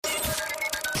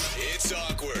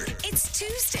awkward. It's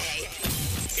Tuesday.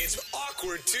 It's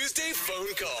Awkward Tuesday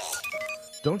phone call.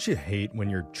 Don't you hate when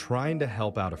you're trying to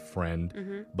help out a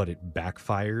friend, but it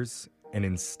backfires and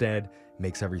instead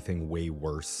makes everything way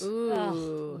worse?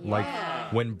 Ooh. Like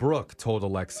when Brooke told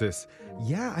Alexis,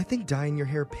 yeah, I think dyeing your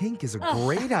hair pink is a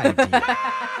great idea.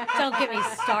 Don't get me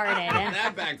started.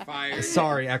 That backfired.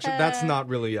 Sorry, actually, that's not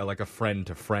really like a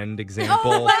friend-to-friend example.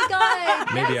 Oh my God.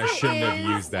 Maybe I Yes, it shouldn't have is.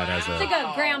 used that as It's like a...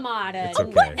 a grandma. It's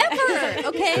okay. Whatever.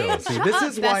 Okay. Still, see, this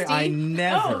is why I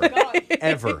never,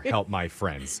 ever help my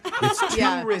friends. It's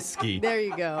too risky. There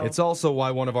you go. It's also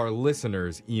why one of our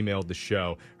listeners emailed the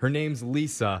show. Her name's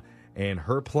Lisa, and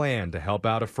her plan to help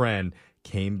out a friend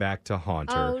came back to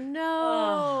haunt her. Oh,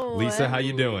 no. Lisa, how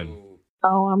you doing?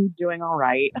 Oh, I'm doing all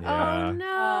right. Yeah. Oh,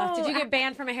 no. Did you get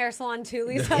banned from a hair salon too,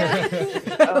 Lisa?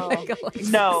 Oh,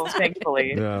 no,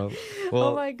 thankfully. No. Well,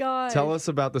 Oh, my God. tell us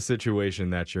about the situation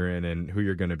that you're in and who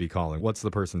you're going to be calling. What's the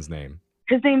person's name?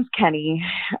 His name's Kenny,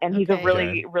 and he's Okay. a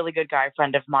really, really good guy,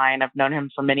 friend of mine. I've known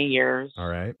him for many years. All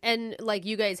right. And, like,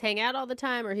 you guys hang out all the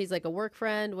time, or he's like a work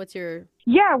friend? What's your...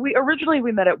 Yeah, we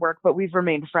met at work, but we've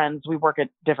remained friends. We work at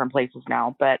different places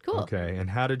now, but Cool. Okay.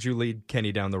 And how did you lead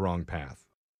Kenny down the wrong path?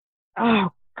 oh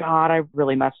God, I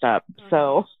really messed up.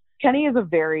 So Kenny is a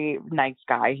very nice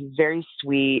guy. He's very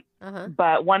sweet. Uh-huh.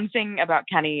 But one thing about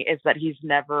Kenny is that he's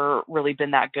never really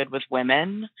been that good with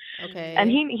women. Okay. And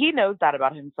he knows that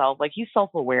about himself. Like, he's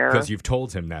self-aware. Because you've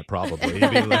told him that probably. You'd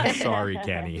be like, sorry,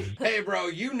 Kenny. Hey, bro,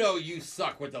 you know you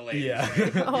suck with the ladies. Yeah.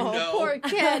 Right? You Oh, know? poor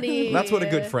Kenny. That's what a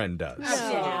good friend does.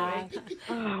 Yeah.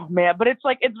 Oh man, but it's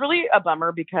really a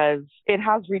bummer because it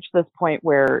has reached this point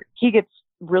where he gets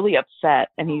really upset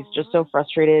and he's just so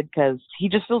frustrated because he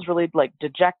just feels really like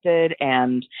dejected,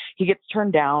 and he gets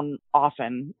turned down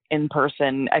often in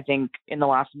person. I think in the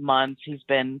last month he's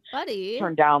been Buddy.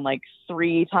 turned down like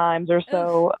 3 times or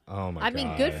so. Oh, my I God.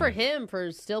 mean, good for him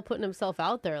for still putting himself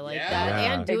out there like Yeah. that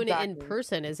Yeah. and doing it in Exactly.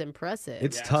 person is impressive.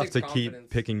 It's Yeah, it tough takes to keep confidence.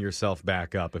 picking yourself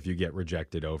back up if you get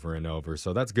rejected over and over.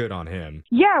 So that's good on him.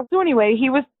 Yeah. So anyway, he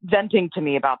was venting to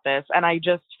me about this, and I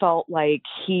just felt like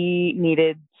he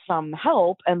needed some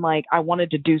help, and like I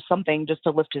wanted to do something just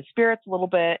to lift his spirits a little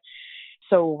bit.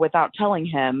 So without telling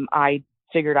him, I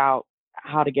figured out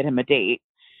how to get him a date.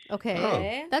 Okay.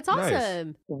 Oh, That's nice.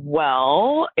 awesome.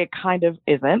 Well, it kind of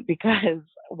isn't, because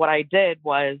what I did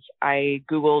was I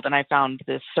Googled and I found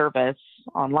this service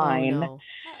online. Oh, no.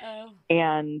 Uh-oh.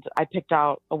 And I picked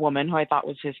out a woman who I thought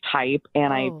was his type,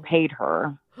 and I Oh. paid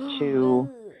her to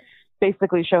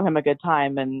basically show him a good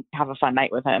time and have a fun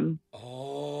night with him.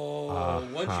 Oh,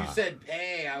 once you Uh-huh. said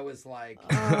pay, I was like,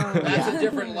 Oh, that's yeah. a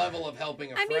different level of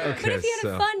helping a I mean, friend. but if you had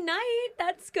so- a fun night,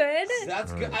 that's good.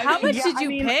 That's good. I How mean, much did I you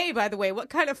mean- pay, by the way? What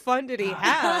kind of fun did he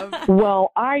have?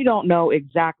 Well, I don't know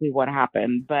exactly what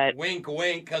happened, but Wink,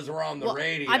 wink, because we're on the Well,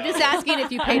 radio. I'm just asking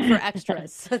if you paid for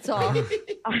extras. That's all.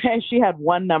 she had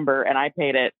one number and I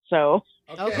paid it. So,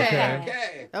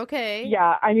 Okay. Okay.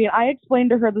 yeah, I mean, I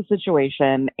explained to her the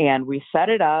situation and we set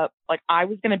it up. Like, I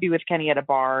was going to be with Kenny at a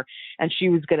bar and she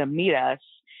was going to meet us,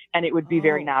 and it would be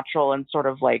very Oh. natural and sort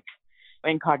of like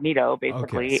incognito,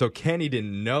 basically. Okay, so Kenny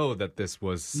didn't know that this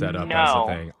was set up as No. a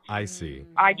thing. I see.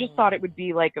 I just thought it would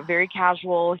be like a very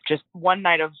casual, just one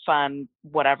night of fun,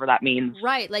 whatever that means.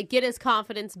 Right, like get his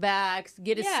confidence back,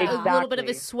 get his Yeah. a little bit of Exactly.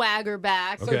 his swagger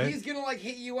back. So Okay. he's gonna like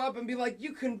hit you up and be like,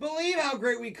 "You couldn't believe how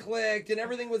great we clicked, and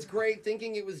everything was great,"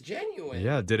 thinking it was genuine.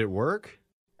 Yeah, did it work?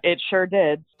 It sure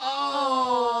did.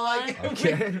 Oh, like,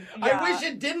 Okay. I Yeah. wish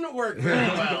it didn't work very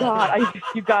well. God,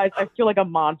 you guys, I feel like a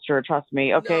monster, trust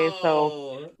me. Okay,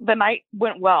 so No. the night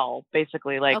went well,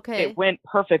 basically. Like, Okay. it went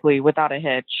perfectly without a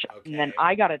hitch. And then Okay.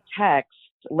 I got a text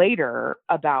later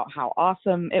about how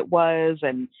awesome it was,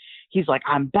 and he's like,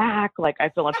 I'm back. Like, I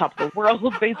feel on top of the world,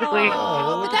 basically. Oh,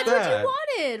 but look at that's what that. you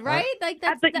wanted, right? Like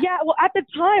that's At the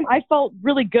time, I felt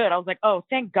really good. I was like, oh,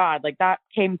 thank God. Like, that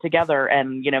came together,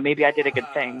 and, maybe I did a good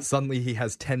thing. Suddenly he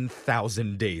has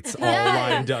 10,000 dates all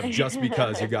Yes. lined up just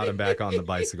because you got him back on the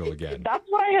bicycle again. That's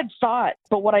what I had thought.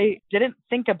 But what I didn't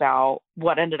think about,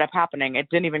 what ended up happening, it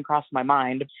didn't even cross my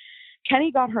mind.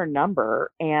 Kenny got her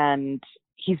number, and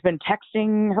he's been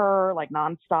texting her like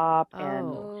nonstop and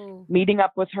Oh. meeting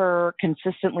up with her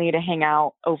consistently to hang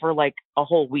out over like a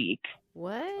whole week.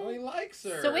 What? Oh, he likes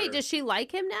her. So wait, does she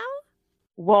like him now?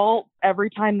 Well,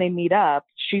 every time they meet up,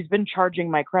 she's been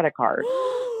charging my credit card.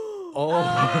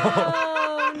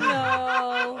 Oh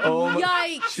no. Oh, my-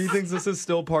 Yikes. She thinks this is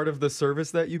still part of the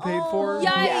service that you paid for? Yikes.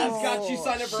 Yes. He's got you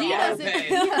signed up for She auto doesn't-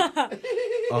 pay.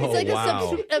 Oh, It's like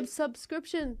wow. a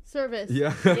subscription service.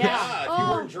 Yeah. Yeah, if you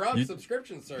Oh. weren't drunk, You-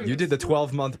 subscription service. You did the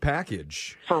 12-month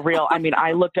package. For real. I mean,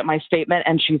 I looked at my statement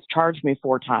and she's charged me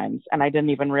 4 times and I didn't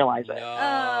even realize it.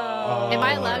 No. Am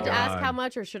I allowed to ask God. how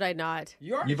much, or should I not?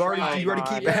 You You already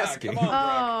keep Yeah, asking. Come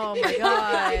on, Oh my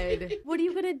God! What are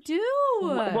you gonna do?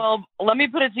 Well, let me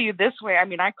put it to you this way. I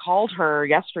mean, I called her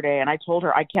yesterday and I told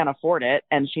her I can't afford it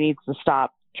and she needs to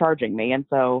stop charging me. And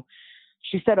so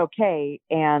she said, okay.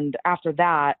 And after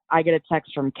that, I get a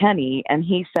text from Kenny and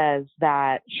he says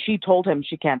that she told him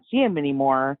she can't see him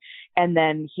anymore. And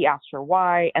then he asked her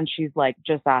why. And she's like,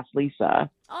 just ask Lisa.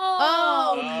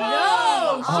 Oh,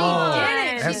 no, she Oh,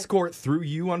 didn't. escort threw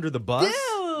you under the bus? Dude.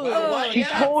 Well, what? She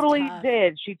Yeah. totally tough.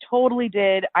 did. She totally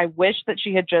did. I wish that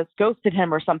she had just ghosted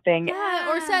him or something. Yeah,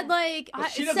 or said like,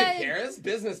 She doesn't care. It's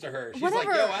business to her. She's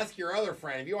Whatever. like, yo, ask your other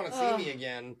friend if you want to see me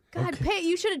again. God, Pay,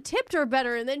 you should have tipped her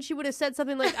better, and then she would have said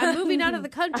something like, "I'm moving out of the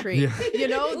country." Yeah. You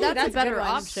know, that's that's a a better good one.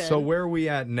 option. So where are we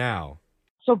at now?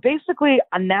 So basically,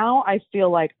 now I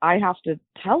feel like I have to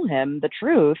tell him the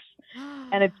truth.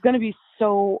 And it's going to be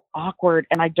so awkward.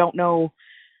 And I don't know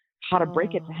how to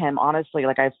break it to him, honestly.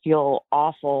 Like, I feel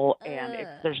awful. And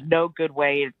there's no good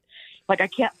way. Like, I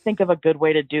can't think of a good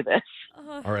way to do this.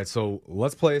 All right, so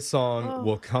let's play a song. Oh.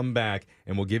 We'll come back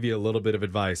and we'll give you a little bit of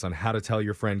advice on how to tell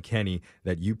your friend Kenny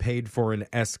that you paid for an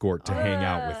escort to hang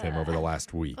out with him over the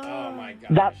last week. Oh my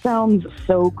god. That sounds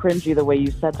so cringy the way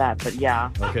you said that. But yeah.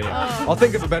 Okay, I'll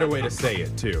think of a better way to say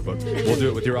it too, but we'll do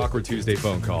it with your Awkward Tuesday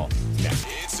phone call next.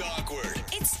 It's awkward.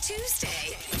 It's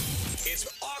Tuesday. It's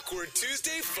Awkward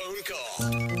Tuesday phone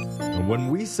call. And when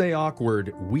we say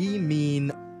awkward, we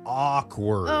mean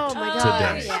awkward Oh my God.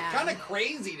 today. Yeah. Kind of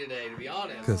crazy today, to be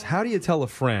honest. Because how do you tell a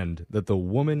friend that the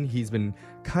woman he's been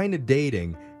kind of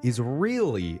dating is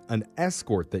really an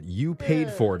escort that you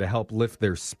paid for to help lift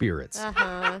their spirits?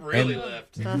 Uh-huh. Really And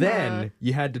lift. Then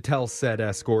you had to tell said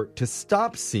escort to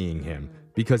stop seeing him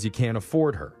because you can't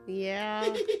afford her.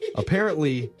 Yeah.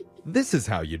 Apparently, this is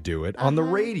how you do it on the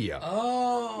radio.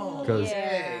 Oh. 'Cause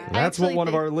okay. That's I what actually one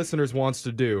of think- our listeners wants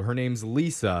to do. Her name's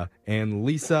Lisa. And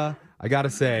Lisa, I got to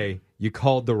say, you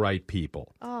called the right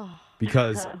people. Oh.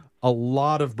 Because a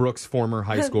lot of Brooke's former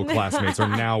high school classmates are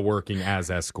now working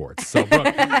as escorts. So,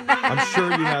 Brooke, I'm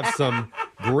sure you have some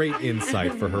great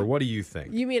insight for her. What do you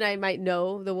think? You mean I might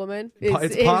know the woman?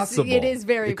 It's possible. It is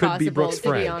very It could be possible, Brooke's to be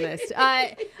friend. honest.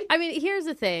 I mean, here's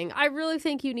the thing. I really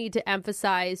think you need to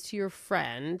emphasize to your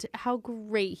friend how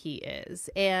great he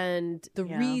is and the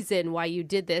reason why you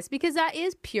did this, because that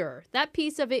is pure. That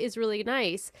piece of it is really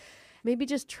nice. Maybe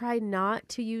just try not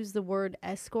to use the word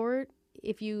escort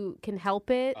if you can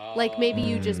help it. Like maybe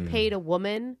you just paid a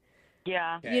woman,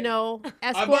 Yeah. Okay. you know, I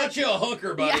escort. bought you a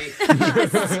hooker, buddy.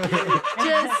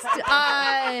 Just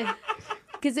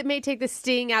because it may take the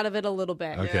sting out of it a little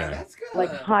bit. Okay. Yeah, that's good.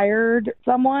 Like hired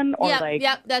someone or Yep, like.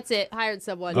 yep, that's it. Hired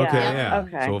someone. Okay, Yeah. yeah.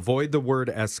 Okay. So avoid the word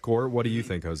escort. What do you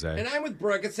think, Jose? And I'm with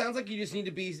Brooke. It sounds like you just need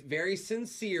to be very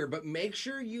sincere, but make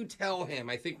sure you tell him.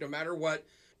 I think no matter what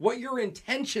your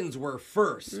intentions were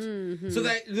 1st, so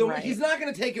that he's not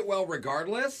going to take it well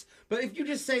regardless. But if you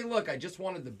just say, "Look, I just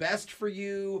wanted the best for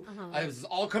you. It was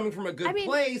all coming from a good I mean,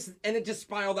 place," and it just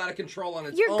spiraled out of control on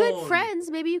its You're own. good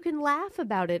friends. Maybe you can laugh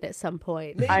about it at some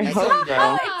point. I Maybe hope someday.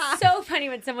 so. It's so funny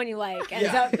when someone you like ends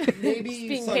Yeah, up maybe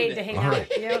being someday. paid to hang All out right.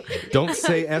 with you. Don't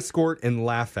say escort and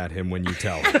laugh at him when you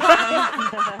tell him.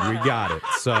 We got it.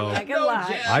 So Like a No, lot.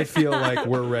 Jeff. I feel like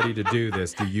we're ready to do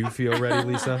this. Do you feel ready,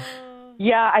 Lisa?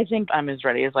 Yeah, I think I'm as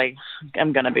ready as like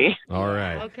I'm going to be. All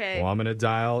right. Okay. Well, I'm going to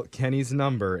dial Kenny's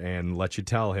number and let you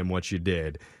tell him what you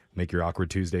did. Make your Awkward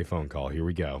Tuesday phone call. Here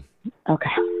we go. Okay.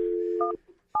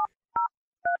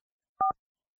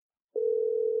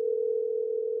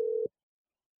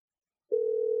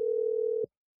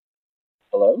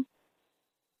 Hello?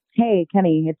 Hey,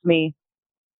 Kenny, it's me.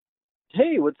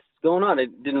 Hey, what's going on? I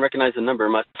didn't recognize the number.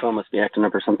 My phone must be acting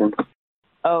up or something.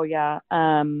 Oh, yeah.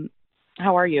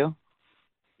 How are you?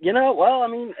 You know, well, I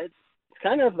mean, it's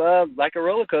kind of like a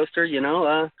roller coaster,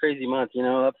 crazy month,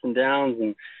 ups and downs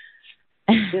and,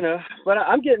 but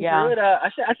I'm getting Yeah. through it.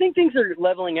 I think things are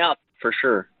leveling out for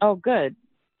sure. Oh, good.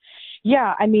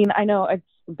 Yeah, I mean, I know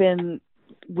it's been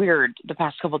weird the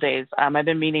past couple of days. I've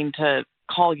been meaning to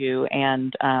call you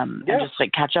and just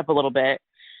like catch up a little bit.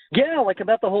 Yeah, like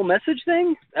about the whole message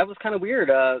thing? That was kind of weird.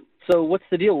 So what's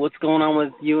the deal? What's going on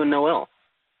with you and Noelle?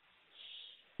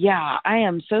 Yeah, I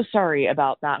am so sorry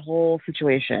about that whole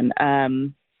situation. I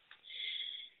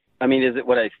mean, is it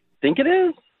what I think it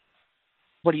is?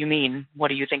 What do you mean? What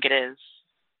do you think it is?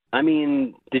 I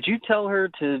mean, did you tell her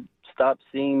to stop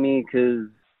seeing me because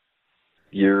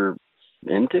you're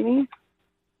into me?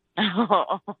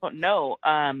 Oh, no.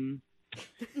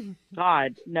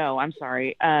 God, no, I'm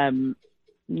sorry. No,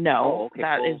 Oh, okay.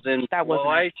 that Well, is then, that wasn't.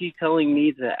 why is she telling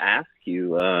me to ask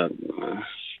you?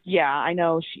 Yeah, I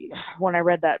know. When I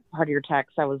read that part of your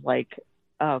text, I was like,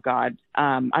 Oh God.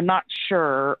 I'm not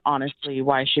sure, honestly,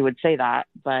 why she would say that,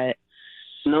 but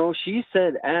No, she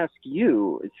said ask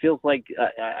you. It feels like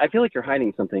I feel like you're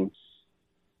hiding something.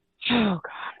 oh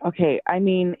God. Okay. I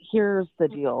mean, here's the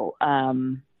deal.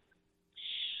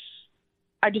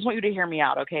 I just want you to hear me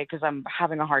out, okay? Because I'm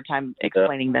having a hard time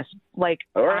explaining this. Like,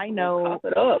 All right, I know. Cough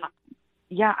it up.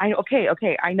 Yeah.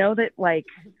 Okay. I know that like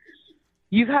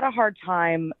you've had a hard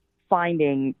time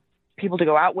finding people to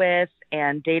go out with,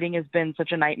 and dating has been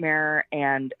such a nightmare.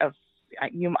 And I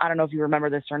don't know if you remember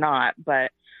this or not,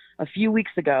 but a few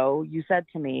weeks ago you said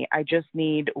to me, "I just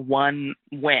need one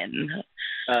win."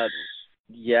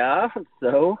 Yeah.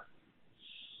 So.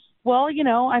 Well,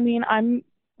 I mean,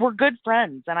 we're good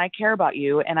friends, and I care about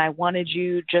you, and I wanted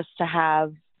you just to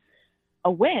have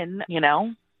a win.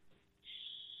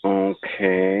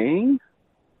 Okay.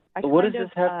 What does kind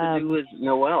this of, have to do with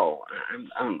Noelle?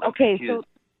 I'm Okay, confused.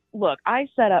 so look, I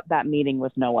set up that meeting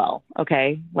with Noelle,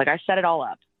 okay? Like, I set it all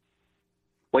up.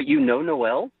 What, you know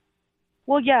Noelle?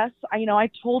 Well, yes, I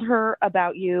told her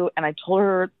about you, and I told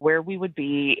her where we would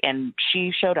be, and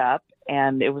she showed up,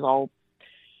 and it was all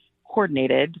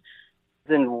coordinated.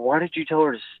 Then why did you tell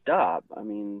her to stop? I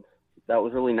mean, that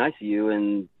was really nice of you,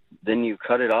 and then you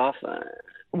cut it off.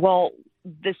 Well,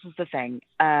 this is the thing.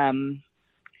 I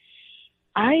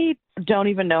don't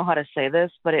even know how to say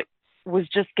this, but it was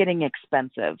just getting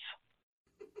expensive.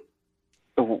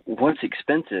 What's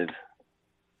expensive?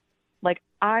 Like,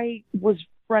 I was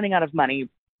running out of money.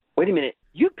 Wait a minute.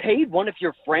 You paid one of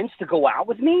your friends to go out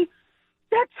with me?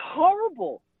 That's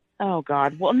horrible. Oh,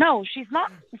 God. Well, no, she's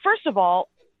not. First of all,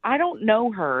 I don't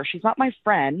know her. She's not my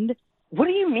friend. What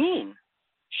do you mean?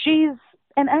 She's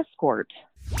an escort.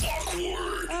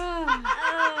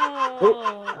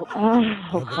 Oh,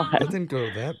 God. That didn't go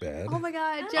that bad. Oh my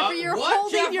God, Jeffrey, you're what,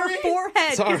 holding your Jeffrey?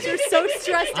 forehead Sorry. because you're so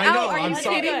stressed I know. out. Are I'm you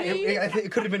sorry. kidding me? I think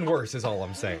it could have been worse. Is all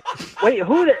I'm saying. Wait,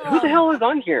 who the hell is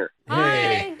on here?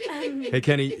 Hey, hey,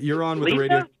 Kenny, you're on with the Lisa?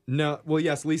 radio. No, well,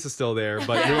 yes, Lisa's still there,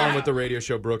 but you're on with the radio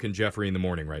show Brooke and Jeffrey in the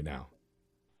morning right now.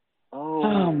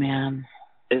 Oh, man.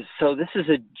 So this is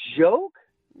a joke?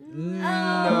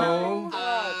 No.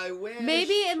 I wish.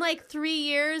 Maybe in like 3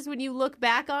 years, when you look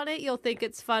back on it, you'll think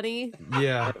it's funny.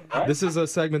 Yeah, this is a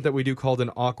segment that we do called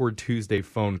an Awkward Tuesday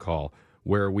phone call,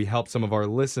 where we help some of our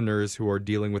listeners who are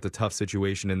dealing with a tough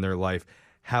situation in their life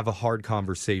have a hard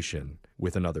conversation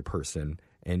with another person.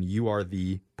 And you are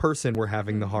the person we're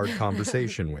having the hard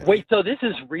conversation with. Wait, so this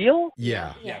is real?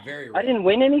 Yeah. Yeah, very I right. didn't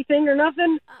win anything or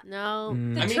nothing? No. I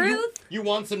mean, truth? You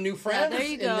want some new friends There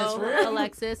you in this go, room?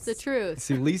 Alexis, the truth.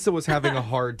 See, Lisa was having a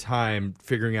hard time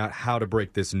figuring out how to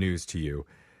break this news to you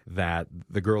that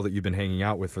the girl that you've been hanging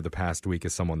out with for the past week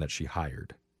is someone that she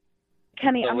hired.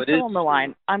 Kenny, So I'm it still is on the true.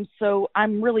 line.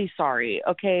 I'm really sorry.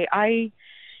 Okay,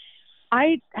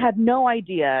 I had no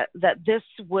idea that this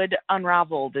would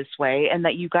unravel this way, and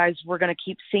that you guys were going to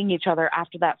keep seeing each other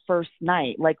after that first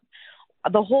night. Like,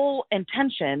 the whole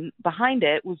intention behind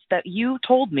it was that you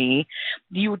told me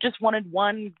you just wanted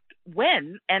one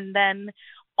win, and then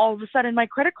all of a sudden my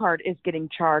credit card is getting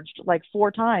charged like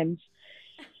 4 times.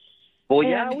 Well,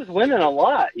 yeah, I was winning a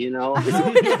lot,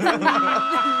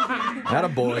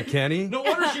 Attaboy, Kenny. No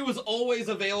wonder she was always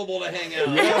available to hang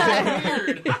out. That's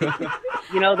weird.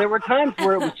 There were times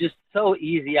where it was just so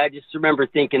easy. I just remember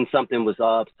thinking something was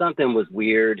up, something was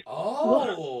weird.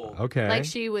 Oh. Okay. Like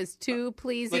she was too Like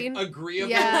pleasing.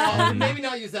 agreeable. Yeah. Oh, maybe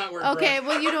not use that word. Okay, Brooke.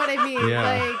 well, you know what I mean.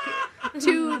 Yeah. Like,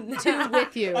 too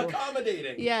with you.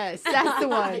 Accommodating. Yes, that's the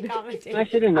one. I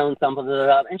should have known something was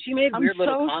up. And she made I'm weird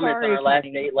little so comments sorry, on our last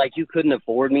Kenny. date, like you couldn't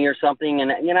afford me or something.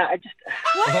 And, I just...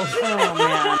 Oh,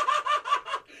 man.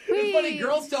 It's funny, Please.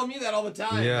 girls tell me that all the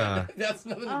time. Yeah. That's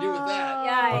nothing to do with that.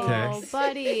 Yeah. Okay. Oh,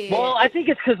 buddy. Well, I think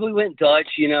it's because we went Dutch,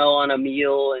 on a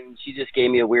meal, and she just gave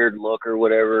me a weird look or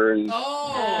whatever. And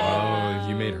Oh. Oh,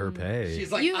 you made her pay.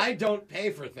 She's like, I don't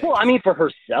pay for things. well, I mean, for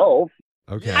herself.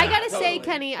 Okay. I gotta say, Totally.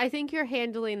 Kenny, I think you're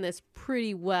handling this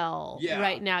pretty well Yeah.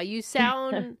 right now. You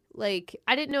sound like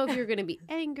I didn't know if you were gonna be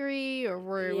angry or we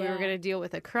were Yeah. gonna deal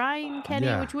with a crying Kenny,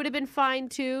 Yeah. which would have been fine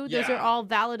too. Those Yeah. are all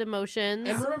valid emotions.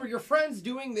 And remember, your friend's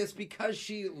doing this because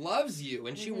she loves you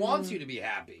and she wants you to be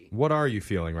happy. What are you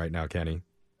feeling right now, Kenny?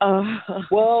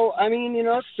 Well, I mean,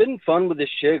 it's been fun with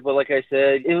this chick, but like I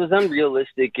said, it was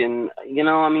unrealistic. And,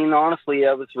 honestly,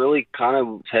 I was really kind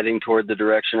of heading toward the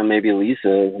direction of maybe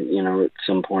Lisa, at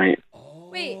some point. Oh.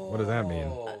 Wait. What does that mean?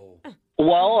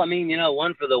 Well, I mean,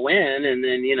 one for the win, and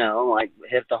then, like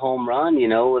hit the home run,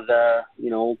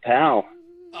 with, old pal.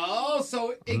 Oh,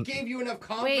 so it gave you enough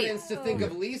confidence to think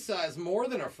of Lisa as more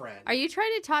than a friend. Are you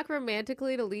trying to talk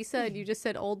romantically to Lisa and you just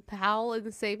said old pal in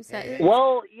the same sentence?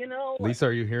 Well, Lisa,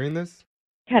 are you hearing this?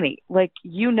 Kenny, like,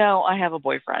 you know I have a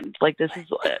boyfriend. Like, this is,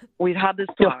 we've had this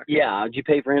talk. Yeah, did you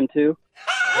pay for him too?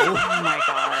 Oh, my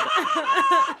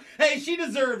God. Hey, she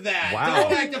deserved that. Wow.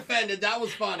 Don't act offended. That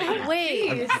was funny.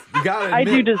 Wait. You gotta I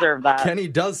admit, do deserve that. Kenny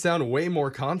does sound way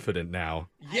more confident now.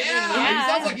 Yeah, Yeah. he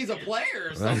sounds like he's a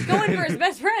player or something. Going for his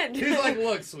best friend. He's like,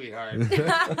 look, sweetheart.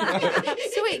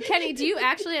 So wait, Kenny, do you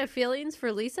actually have feelings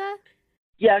for Lisa?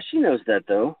 Yeah, she knows that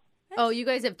though. Oh, you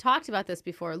guys have talked about this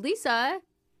before. Lisa.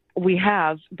 We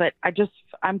have, but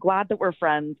I'm glad that we're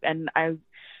friends, and I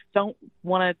don't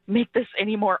want to make this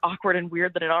any more awkward and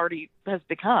weird than it already has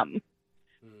become.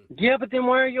 Yeah, but then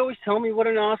why are you always telling me what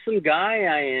an awesome guy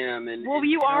I am? And Well,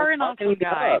 you are an awesome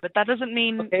guy, but that doesn't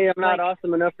mean okay, I'm not like,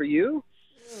 awesome enough for you.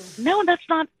 No, that's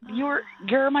not. You're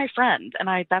my friend, and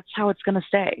that's how it's gonna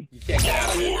stay. You can't get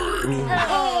out of here.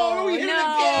 Oh, we hit it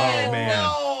again. Oh, man.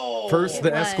 No. First the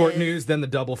What? escort news, then the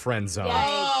double friend zone.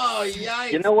 Oh,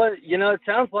 yikes. You know what? It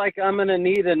sounds like I'm gonna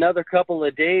need another couple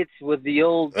of dates with the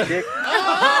old chick.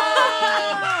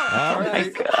 All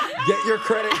right. Get your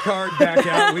credit card back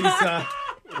out, Lisa.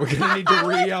 We're going to need to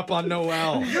re-up on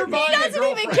Noel. You're buying He doesn't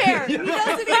even care. He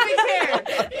doesn't even care.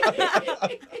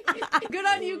 Good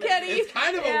on you, Kenny. It's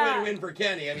kind of a win-win for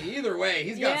Kenny. I mean, either way,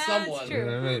 he's got someone. It's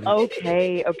true.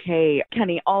 Okay,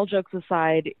 Kenny. All jokes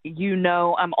aside, you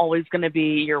know I'm always gonna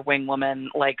be your wing woman,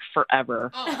 like forever.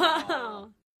 Oh.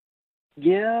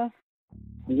 Yeah.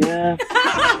 Yeah.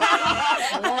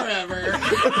 Whatever.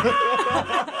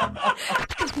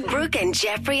 Brooke and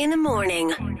Jeffrey in the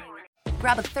morning.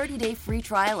 Grab a 30-day free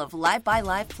trial of Live by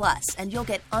Live Plus, and you'll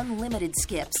get unlimited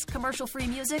skips, commercial-free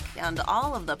music, and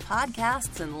all of the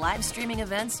podcasts and live streaming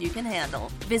events you can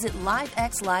handle. Visit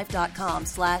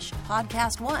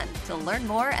livexlive.com/podcast1 to learn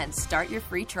more and start your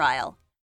free trial.